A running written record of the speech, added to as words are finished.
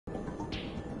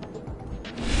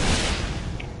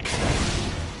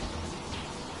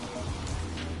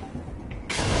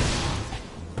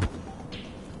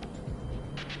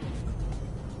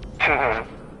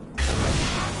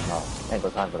Oh, ain't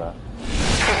got time for that.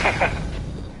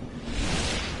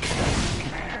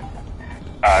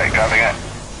 Alright, grabbing it.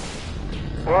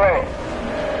 Wait.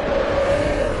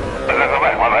 Go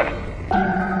back, my bad.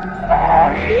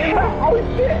 Oh shit!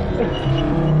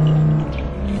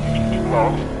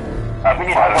 Well, we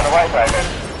need help on the right side then.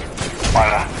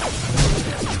 Minor.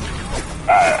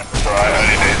 It's alright,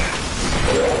 only did.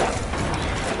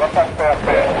 What's that first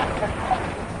bit?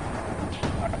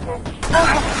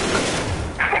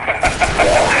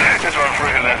 Just run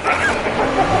through the left.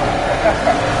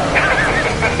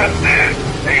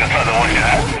 You can start to wash your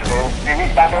hands. You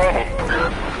need that already?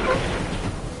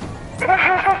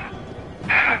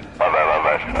 My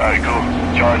bad. Alright, cool.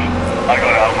 Charge. I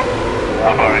got it,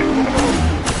 I'm sorry.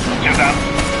 Shoot down.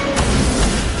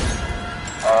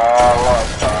 What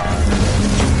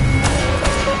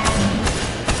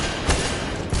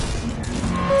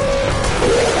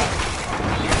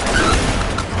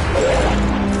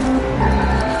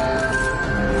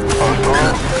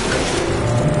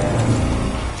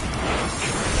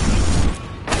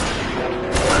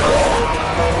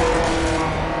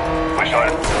Which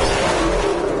side?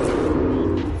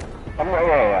 I'm not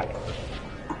here yet.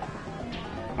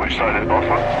 Which side is boss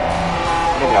one?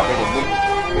 Middle left,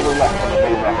 middle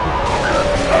left.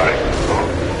 Alright, cool.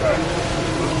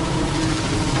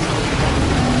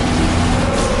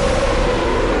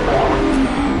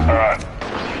 Alright.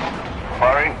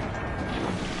 Firing.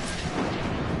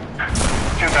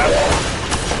 Shoot down.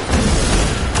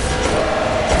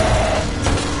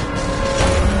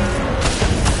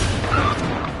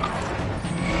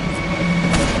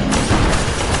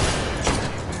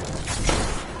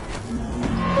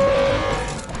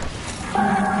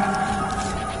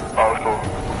 Oh, cool.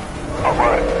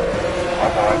 Alright.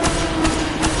 That's alright.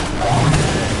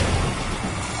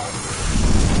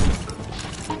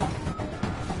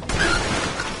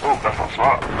 Oh, that's not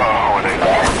smart. Oh, it ain't.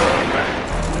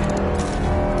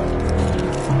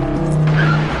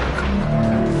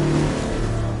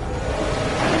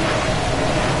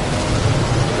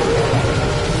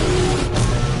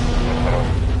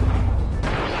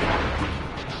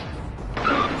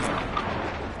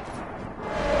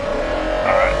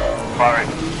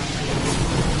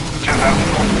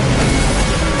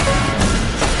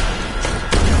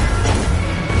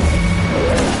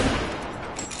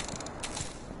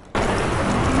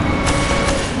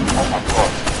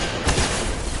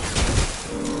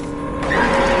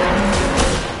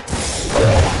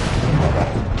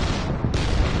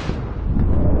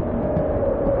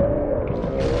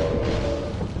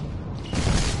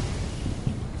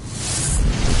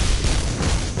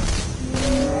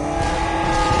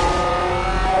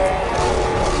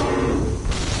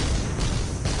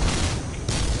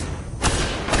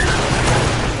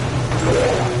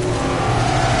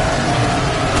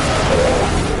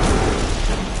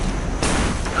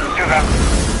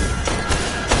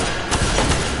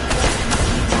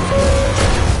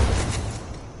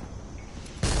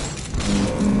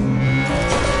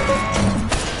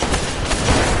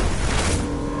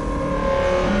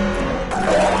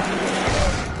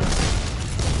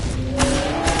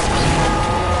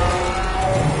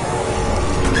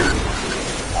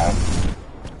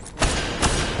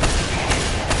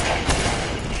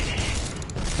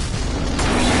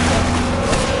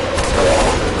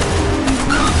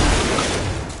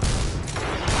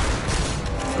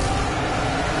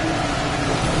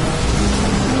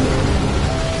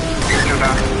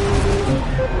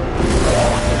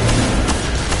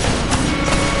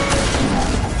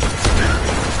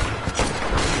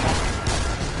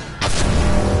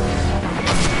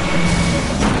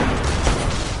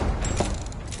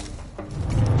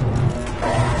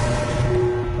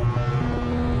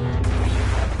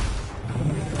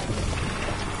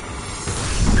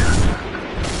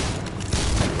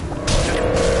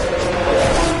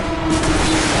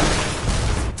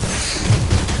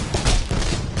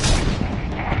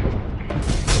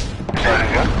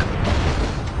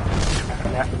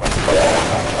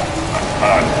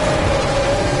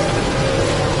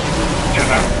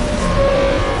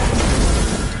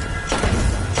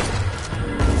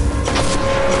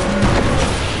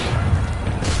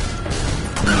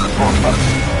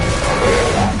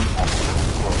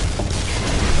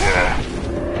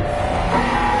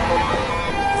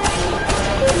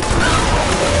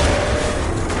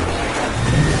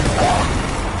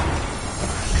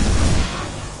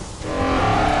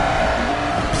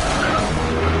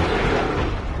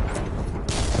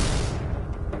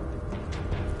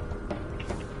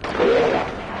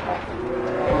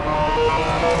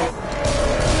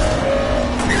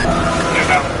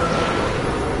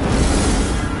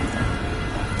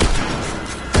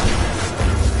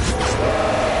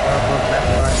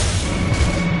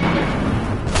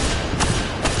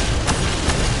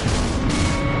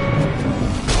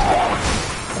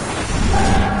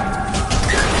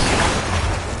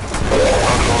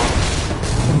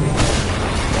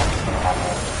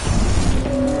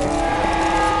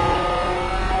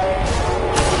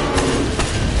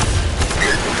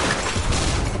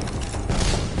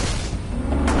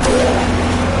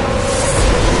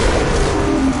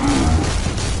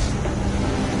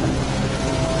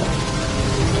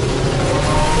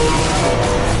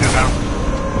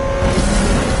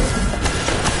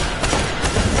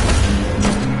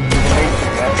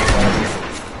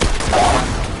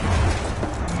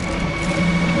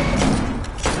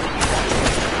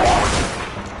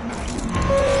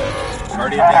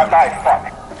 Guardian I have down. died, fuck.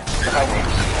 Behind me.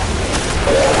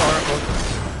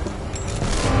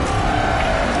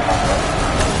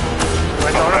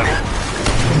 Where's Oracle?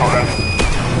 Hold on.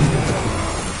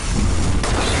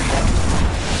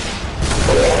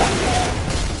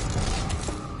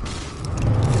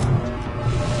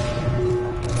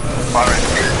 Firing.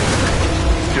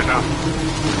 Shoot now.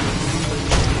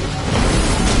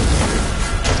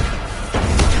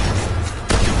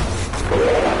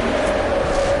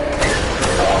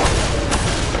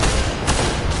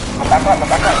 Back up.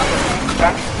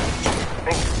 Back.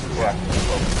 Think. Yeah.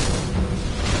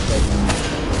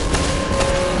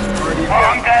 Guardian Oh,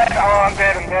 down. I'm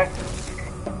dead.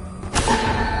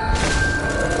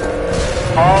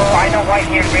 Oh, I know why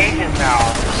he enrages now.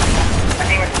 I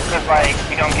think it's because, like,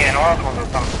 we don't get an Oracle or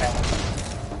something.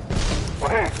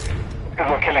 Because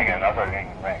we're killing him, that's what I'm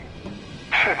saying.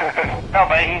 No,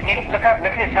 but look at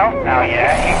his health now,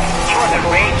 yeah? He was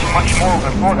enraged much more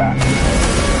before that.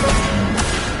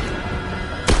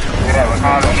 Yeah, we're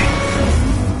calling him.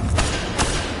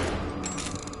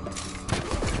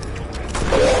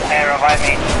 Hey, revive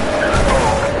me.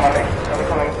 Coming.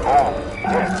 Oh,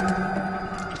 shit.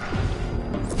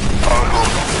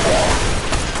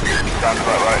 Sounds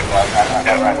about right.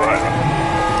 Yeah, right.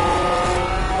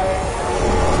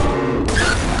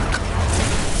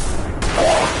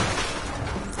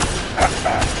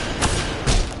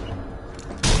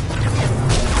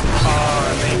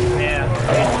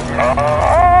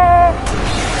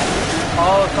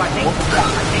 Oh, so I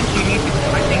think you need to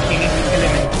kill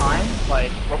him in time.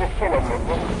 Like, We're just killing him.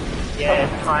 yeah,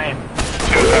 it's time.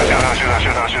 Shoot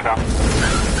down.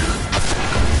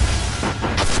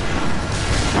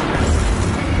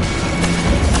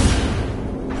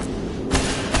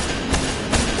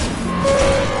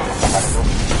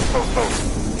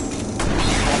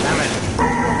 Damn it.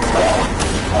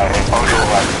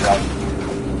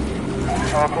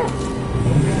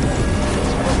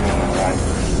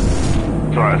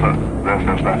 It's alright,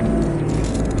 that's bad.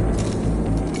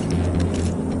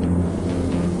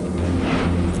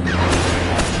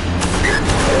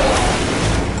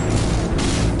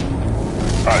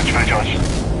 Alright, try charge.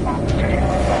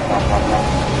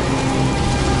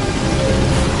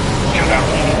 Shoot down.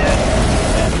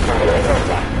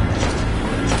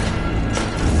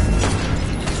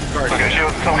 Guardian. Okay,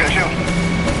 shield. Someone get a shield.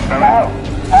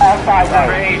 Outside.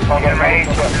 Enrage. Someone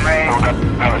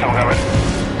got it.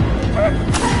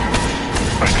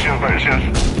 Break the shield.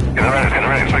 Get the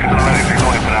relics. Make it to the relics.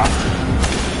 Ignore him for now.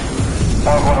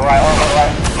 All on the right.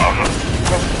 Awesome.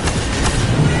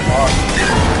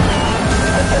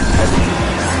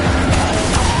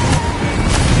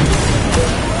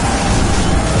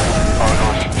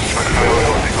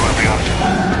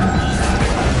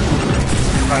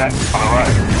 On the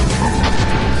right.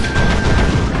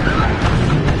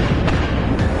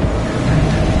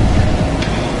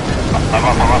 I'm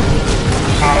up.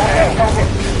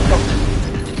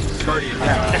 Guardian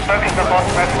down. Just focus the boss.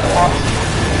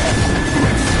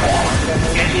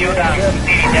 Get shield down.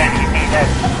 He's nearly dead.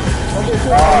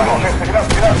 Pick it up.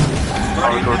 Get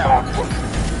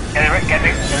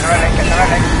the relic.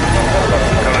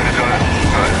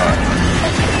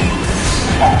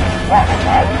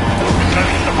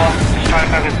 Focus the boss. Just try to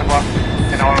focus the boss.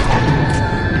 And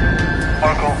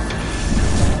Oracle.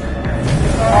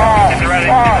 Get the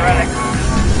relic.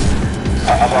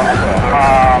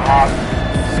 Mark.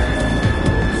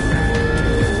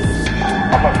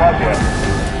 Up on top here.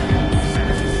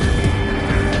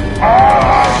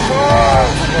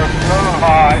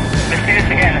 Let's do this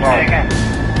again.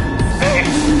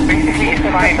 Basically, it's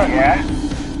fine, yeah?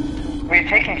 We're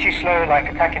taking too slow, like,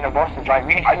 attacking the bosses. Like,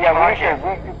 we need to charge him.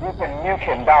 We can nuke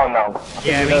him down now.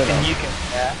 Yeah, we can nuke him,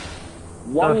 yeah?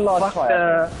 One last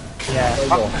fire.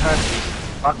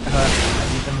 Fuck the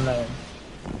Herpes. Leave them alone.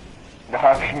 The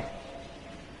Harpy.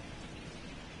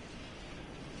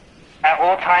 At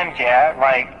all times, yeah,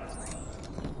 like,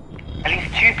 at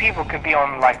least 2 people could be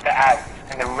on, like, the ads,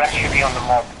 and the rest should be on the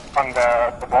mob, on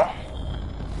the boss.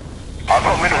 I've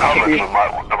got middle helmets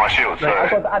on my shield, so... I've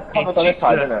got the ad covered on this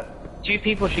side, isn't it? 2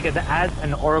 people should get the ads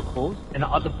and the oracles, and the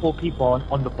other 4 people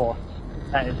on the boss.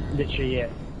 That is literally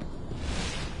it.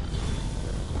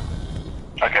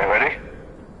 Okay, ready?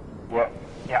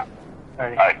 Yeah.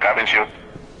 Ready. Alright, grab in shield.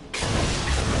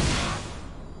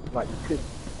 Like, just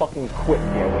fucking quick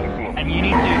here when you see him. And you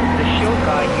need to, the shield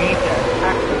guy, you need to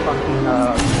attack the fucking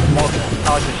mob and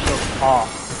charge the shield off.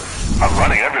 I'm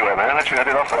running everywhere, man. Actually, I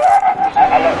did offer. I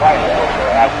look right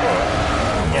after.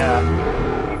 Yeah.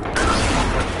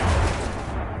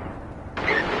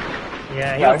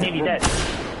 Yeah, he was nearly dead.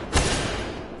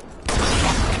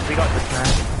 We got this, man.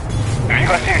 If you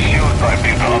guys see a shield like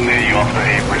being put on near you after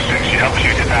he restricts you, help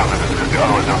shoot it down because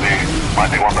otherwise it'll be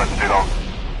might take one person too long.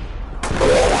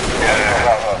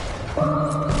 Yeah.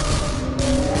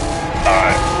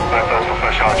 Alright,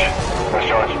 first charge. First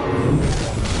charge.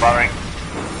 Firing.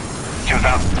 Shield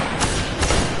down.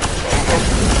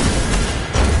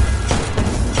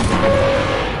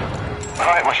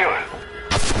 Alright, my shield.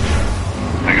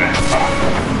 There you go.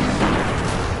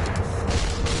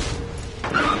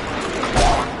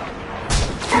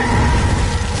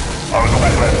 Oh, we'll go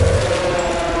back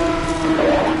left.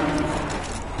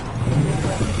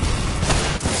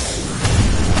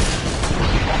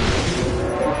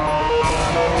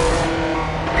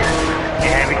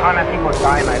 Yeah, we can't have people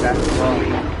die like that.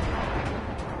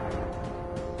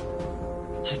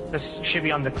 This should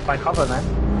be by cover, man.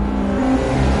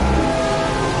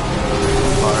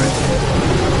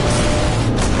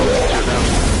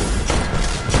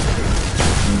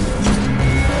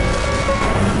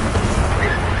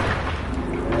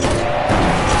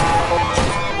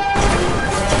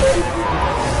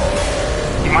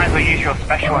 You might as well use your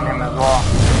special on him as well.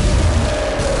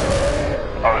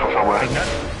 Oh, it's also working.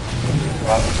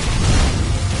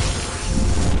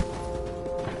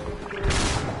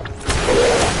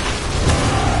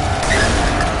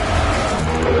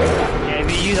 Yeah,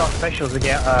 if you use our specials to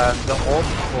get the orb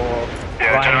for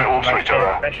Generate all switch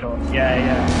over. special.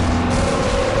 Yeah.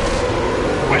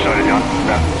 Which side is he on?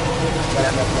 Down.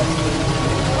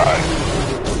 Alright.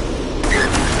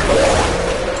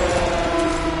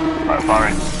 Alright,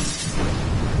 firing.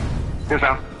 Here's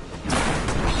down.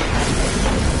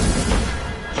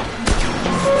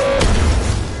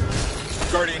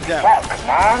 Guardian down. Fuck,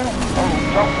 man.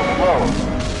 Oh, jump from the road.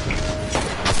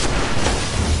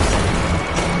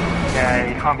 Yeah,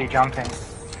 you can't be jumping.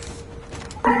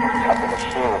 Tapping the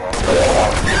shield, man.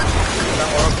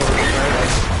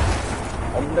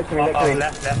 Look to me, look Oh, to me.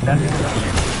 left.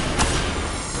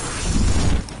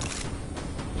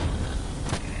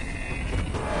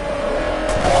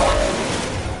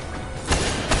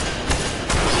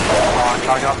 Oh,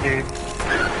 charge off, dude.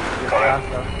 Got it.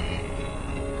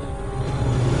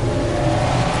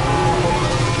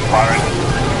 Firing.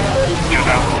 Shield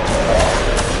down.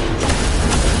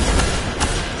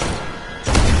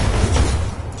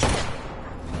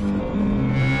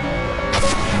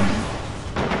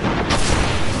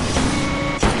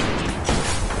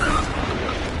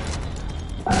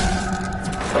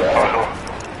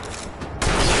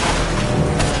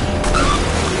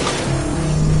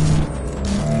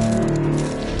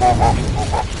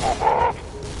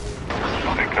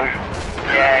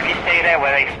 Yeah, if you stay there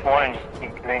where they spawn and just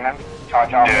keep doing them,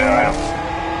 charge off. Yeah, I am.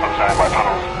 I'm standing by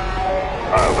tunnels.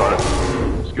 Alright, I've got it.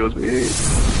 Excuse me.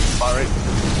 Firing.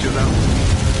 Shield down.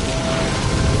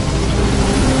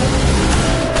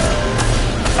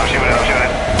 I'm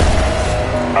shooting.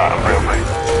 I'm real free.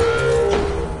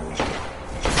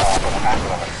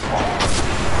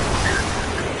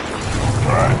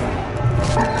 Alright.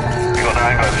 You got the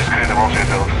angle, just clear them off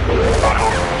yourself. Oh,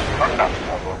 cool.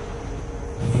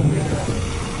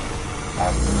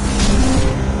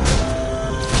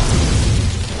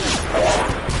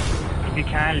 If you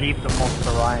can, leave them off to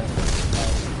Ryan.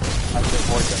 That's the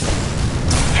avoid them.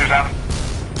 Shoot down.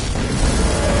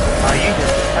 You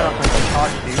just tell us when to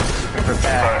charge, dude. You can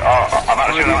prepare. Sorry, I'm out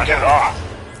of shooting.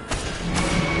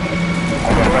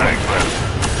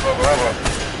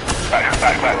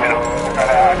 Back, middle.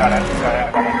 Got it.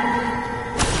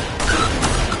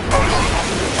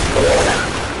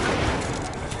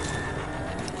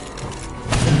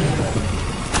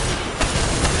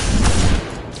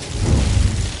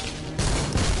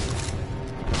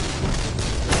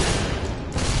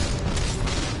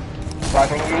 So I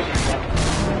think use